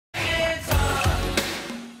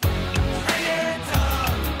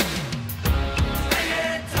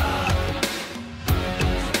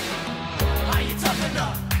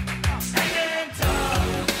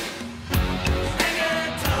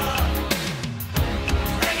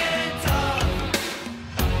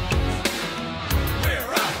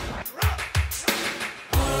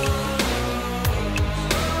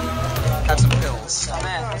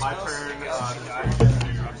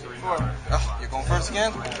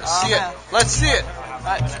See it. Let's see it.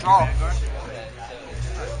 Alright, draw.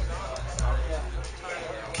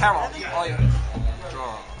 Carol, all you.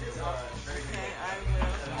 Draw.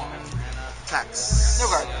 Tax. No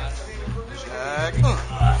guard. Check. Here you go.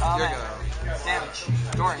 Damage.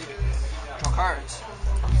 Dorian. Draw cards.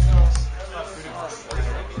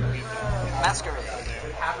 Masquerade.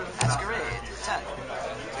 Masquerade. 10.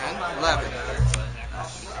 11.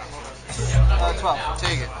 12.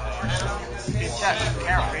 Take it. Check.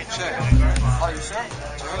 Carol. Check. All you, sir.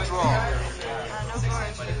 Turn draw.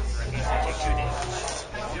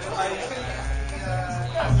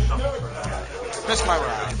 Miss my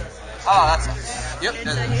ride. Oh, that's it. Yep. 10.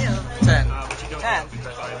 10. Go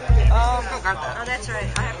guard that. Oh, that's right.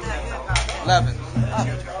 I have to have 11.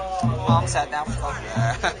 Oh, I'm sad now for fun.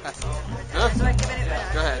 Good. So I give it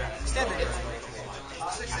back. Go ahead. Standard.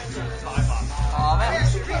 Oh, man.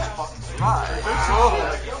 Right.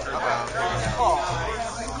 Call.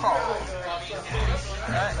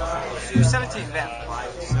 Alright. Do 17 then.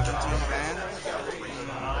 17 van.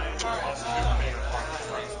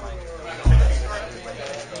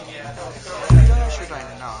 Should I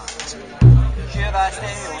not? Should I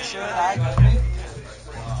stay or should I go?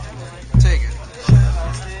 Take it. Should I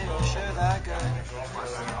stay or should I go?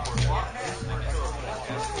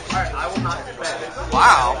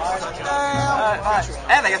 Wow. Alright.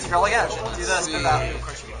 And I get to roll again. Do the spin out.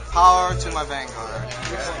 Power to my Vanguard.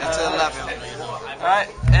 That's 11. Alright,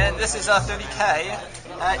 and this is 30k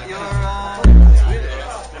at your,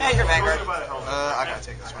 your Vanguard. I gotta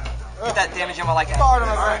take this one. Get that damage in while I can. Part of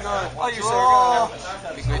my Vanguard. Oh, you sir,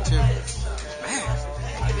 That'd be great too. Man,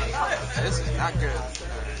 this is not good.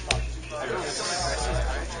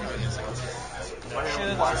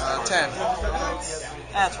 10.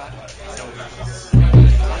 That's fine.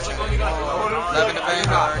 11 to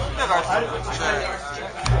Vanguard. No guard. Check.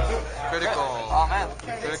 Critical. Oh man.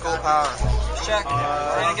 Critical power. Check.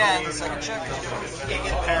 Rain again. Second check.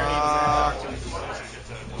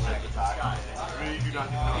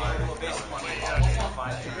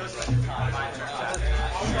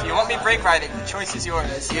 If you want me break riding, the choice is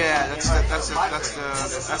yours. Yeah, that's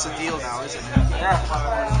the deal now, isn't it? Yeah.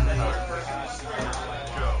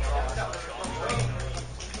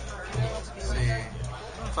 See.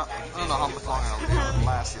 I don't know how much long I'll be able to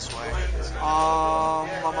last this way.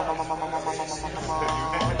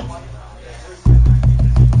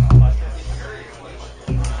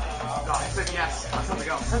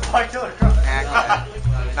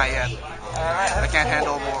 Not yet. Alright. I can't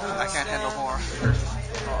handle more. I can't handle more.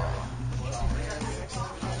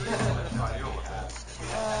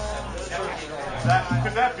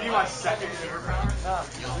 Could that be my second favorite round?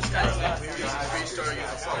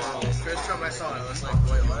 First time I saw it, I was like,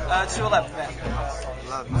 wait, what? 211 then.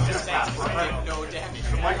 11. No damage.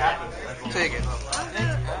 What happened? Take it.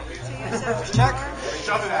 Check.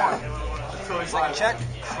 Shove it on. Second check.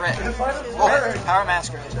 Crit. Oh. Power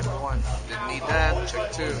Masquerade. Check 1. Didn't need that.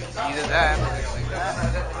 Check 2. Needed that.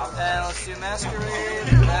 And let's do Masquerade.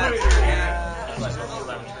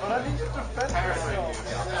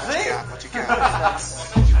 What you got?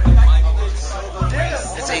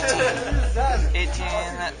 It's 18.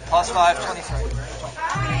 18 plus 5, 23.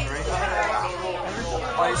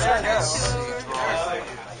 Oh, you sure go.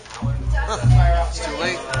 It's too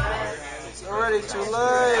late. It's already too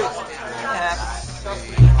late. Yeah.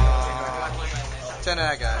 10 of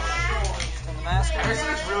that guy. And the Masquerade. This is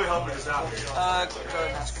really helping us out here. Go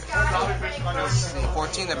Masquerade.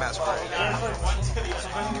 14 the Masquerade.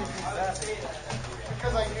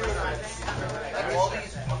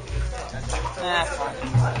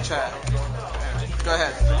 Fine. Chad. Go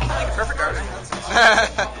ahead. Like a perfect garden.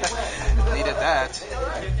 Needed that.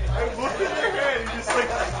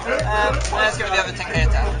 Let's give it the other 10k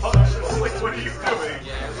attack. What are you doing?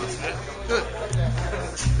 Good.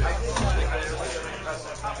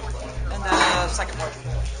 And second one.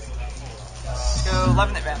 Let's go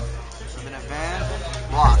 11 at van. 11 at van.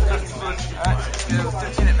 Block. Alright, let's go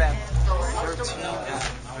 13 at van. 13 at van.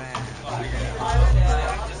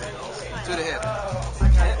 To the hit.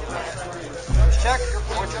 Check.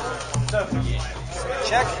 Mordred.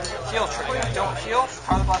 Check. Heal trick. Don't heal.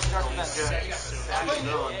 Power the blast dark defense.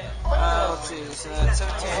 Let's see. So that's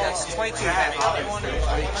 17. That's 22 at van.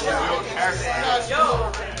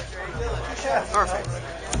 Perfect.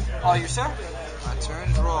 All you, sir? My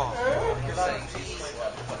turn, draw.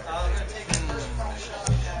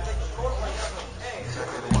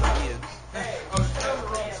 Exactly the one I needed.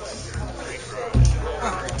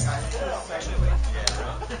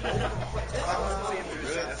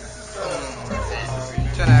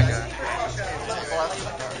 10 that guy.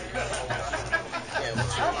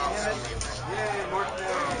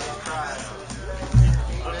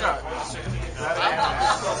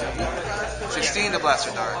 16 to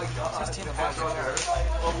Blaster Dart. 16 to Blaster Dart.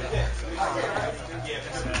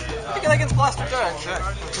 I think against Blaster Dart. Sure.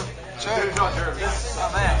 Oh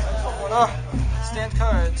man. Stand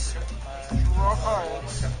cards. Draw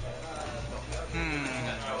cards.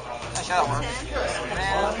 Actually, that'll work.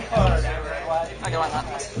 Man. Okay, why not?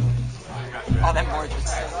 Oh, that Mordred.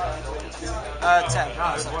 10.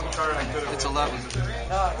 It's 11.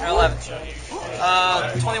 Or 11.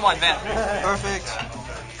 21, Van. Perfect.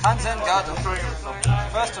 Kanzen Gado.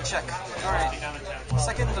 First to check. Alright.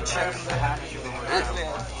 Second to check.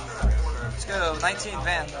 Let's go. 19,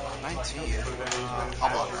 Van. 19. I'll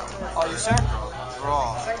block that. Oh, you, sir?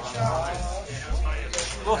 Draw.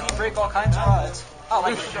 Will he break all kinds of odds? Oh,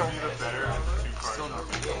 like sure. Still not.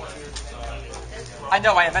 I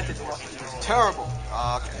know, I invented it. Terrible.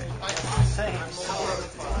 Okay. Thanks.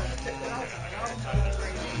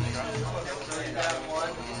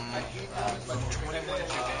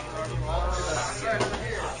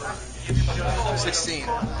 16.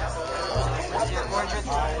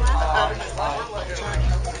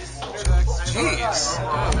 Jeez.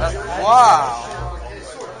 Wow.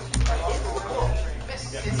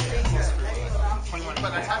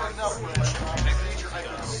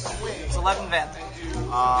 It's 11 Van.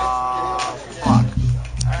 Block.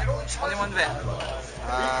 Alright, 21 Van.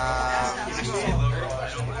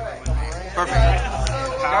 Perfect.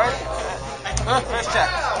 Guard. First check.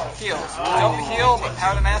 Heal. Don't heal, but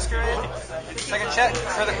Powder Masquerade. Second check.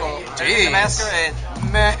 Critical. Jeez. The Masquerade.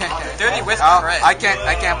 Man. Dirty Whisper, right? I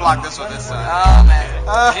can't block this one this time. Oh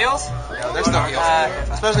man. Heals? Yeah, there's no heals.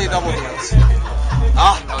 Especially double heals.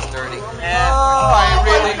 That was dirty. Yeah. Oh, I